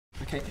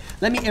Okay,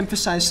 let me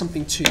emphasize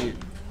something to you.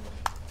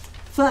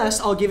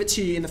 First, I'll give it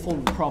to you in the form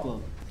of a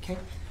problem. Okay,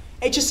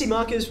 HSC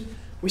markers.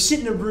 We sit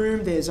in a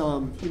room. There's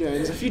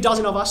there's a few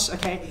dozen of us.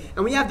 Okay,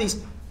 and we have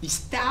these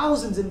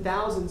thousands and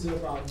thousands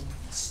of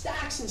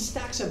stacks and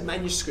stacks of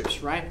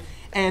manuscripts, right?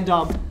 And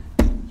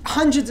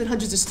hundreds and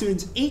hundreds of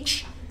students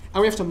each,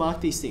 and we have to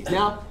mark these things.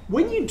 Now,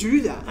 when you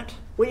do that,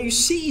 when you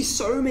see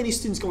so many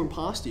students going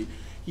past you,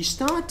 you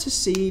start to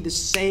see the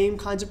same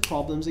kinds of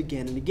problems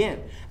again and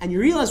again. And you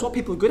realize what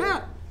people are good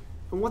at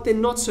and what they're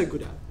not so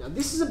good at. Now,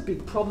 this is a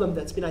big problem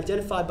that's been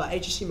identified by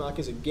HSC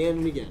markers again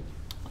and again,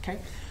 okay?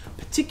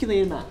 Particularly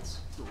in maths.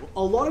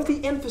 A lot of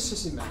the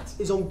emphasis in maths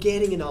is on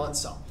getting an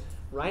answer,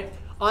 right?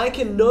 I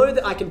can know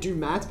that I can do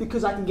maths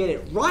because I can get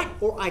it right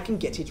or I can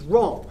get it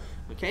wrong.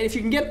 Okay, and if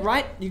you can get it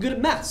right, you're good at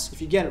maths.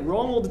 If you get it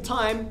wrong all the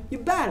time,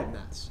 you're bad at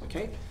maths.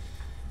 Okay,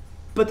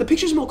 but the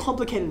picture is more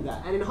complicated than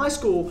that. And in high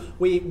school,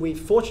 we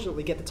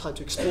fortunately get the time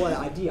to explore that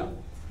idea.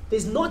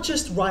 There's not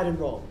just right and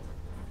wrong.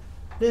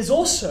 There's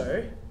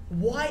also,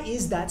 why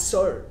is that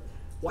so?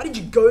 Why did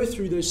you go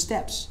through those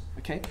steps?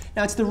 Okay,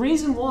 now it's the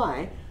reason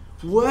why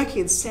working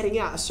and setting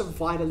out are so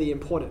vitally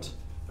important.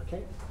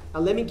 Okay,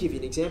 now let me give you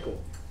an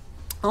example.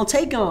 I'll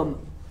take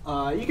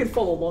you can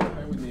follow along at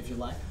home with me if you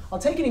like. I'll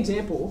take an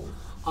example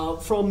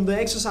from the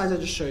exercise I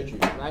just showed you,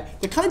 right?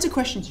 The kinds of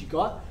questions you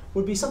got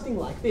would be something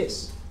like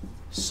this.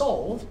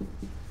 Solve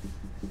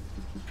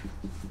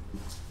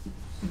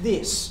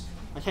this.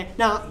 Okay,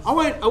 now I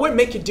won't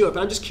make you do it,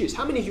 but I'm just curious.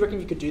 How many of you reckon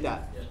you could do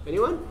that?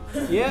 Anyone?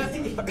 Yeah?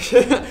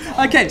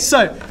 Okay,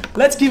 so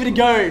let's give it a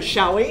go,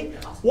 shall we?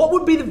 What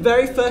would be the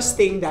very first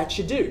thing that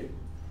you do?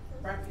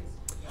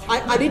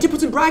 I need to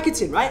put some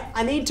brackets in, right?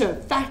 I need to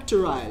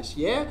factorize,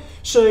 yeah?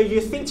 So you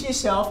think to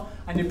yourself,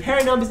 I need a pair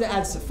of numbers that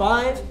adds to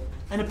 5,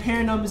 and a pair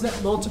of numbers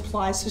that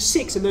multiplies to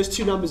 6. And those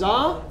two numbers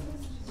are?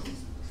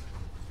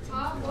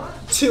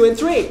 2 and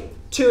 3.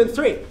 2 and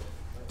 3.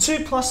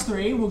 2 plus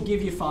 3 will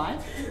give you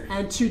 5,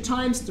 and 2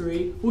 times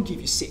 3 will give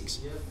you 6,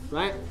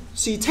 right?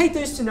 So you take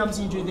those two numbers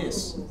and you do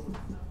this.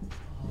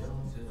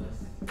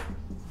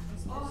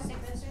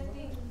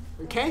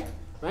 Okay?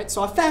 Right?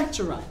 So I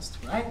factorized,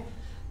 right?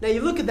 Now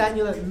you look at that and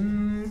you're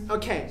like,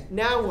 okay,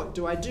 now what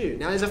do I do?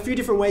 Now there's a few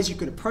different ways you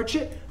could approach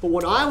it, but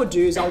what I would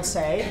do is I would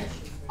say,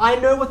 I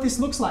know what this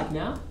looks like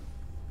now.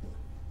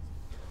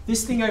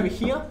 This thing over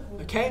here,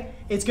 okay,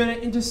 it's going to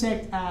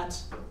intersect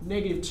at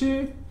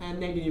 -2 and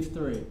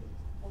 -3,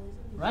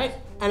 right?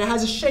 And it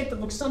has a shape that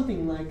looks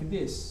something like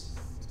this,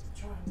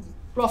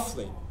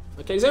 roughly.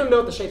 Okay, does anyone know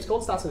what the shape's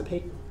called? It starts with a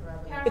P.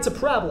 It's a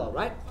parabola,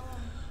 right?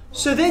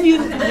 So then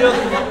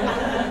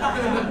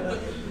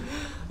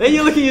then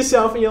you look at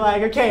yourself and you're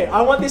like, okay,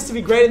 I want this to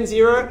be greater than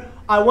 0.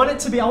 I want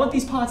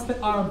these parts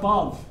that are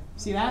above.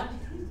 See that?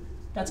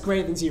 That's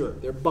greater than 0.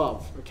 They're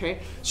above, okay?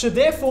 So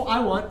therefore, I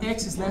want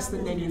x is less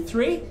than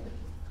 -3,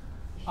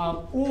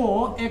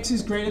 or x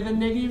is greater than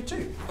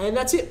 -2. And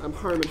that's it. I'm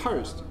home and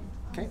hosed,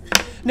 okay?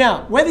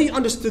 Now, whether you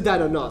understood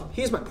that or not,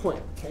 here's my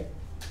point, okay?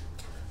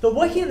 The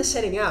working and the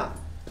setting out,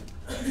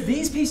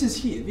 these pieces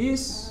here,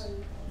 this,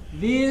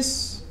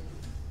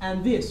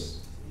 and this,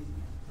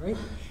 right?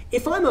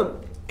 If I'm a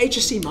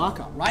HSC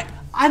marker, right?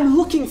 I'm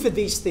looking for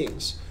these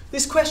things.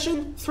 This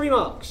question, 3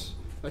 marks,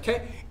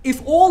 okay?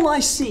 If all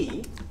I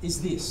see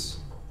is this,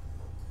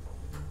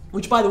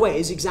 which by the way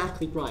is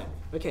exactly right,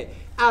 okay?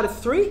 Out of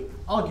 3,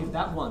 I'll give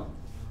that 1,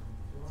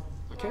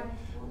 okay?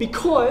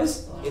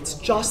 Because it's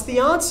just the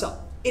answer.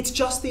 It's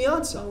just the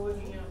answer.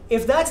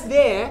 If that's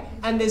there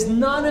and there's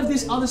none of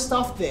this other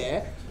stuff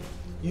there,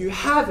 you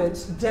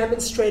haven't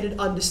demonstrated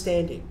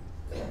understanding.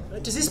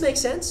 Right? Does this make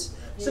sense?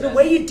 So the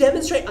way you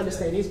demonstrate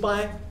understanding is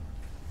by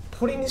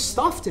putting this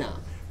stuff down,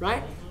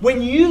 right?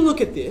 When you look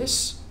at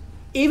this,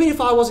 even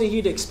if I wasn't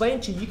here to explain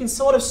to you, you can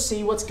sort of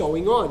see what's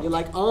going on. You're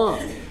like,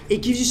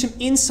 it gives you some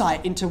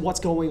insight into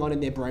what's going on in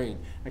their brain,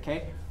 okay?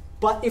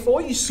 But if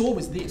all you saw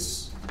was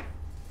this,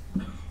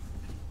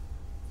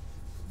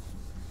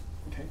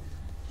 okay,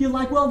 you're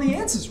like, well, the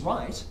answer's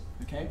right,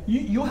 okay?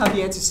 You'll have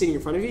the answer sitting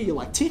in front of you, you're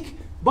like, tick,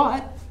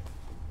 but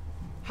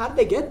how did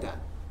they get that?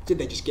 Did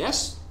they just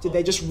guess? Did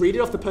they just read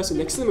it off the person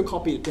next to them and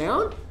copy it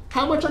down?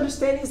 How much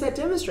understanding does that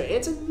demonstrate?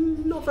 Answer,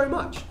 not very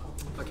much,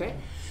 okay?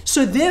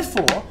 So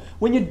therefore,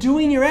 when you're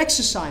doing your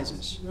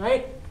exercises,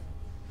 right,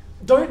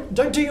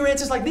 don't do your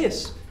answers like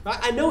this, right?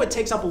 I know it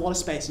takes up a lot of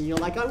space and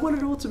you're like, I want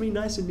it all to be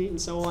nice and neat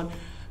and so on,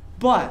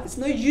 but it's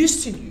no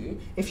use to you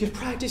if you're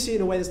practicing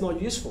in a way that's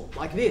not useful,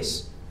 like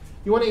this.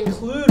 You want to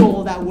include all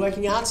of that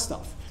working out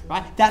stuff,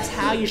 right? That's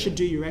how you should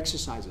do your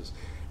exercises.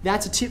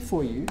 That's a tip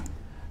for you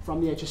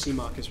from the HSC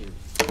Markers Room.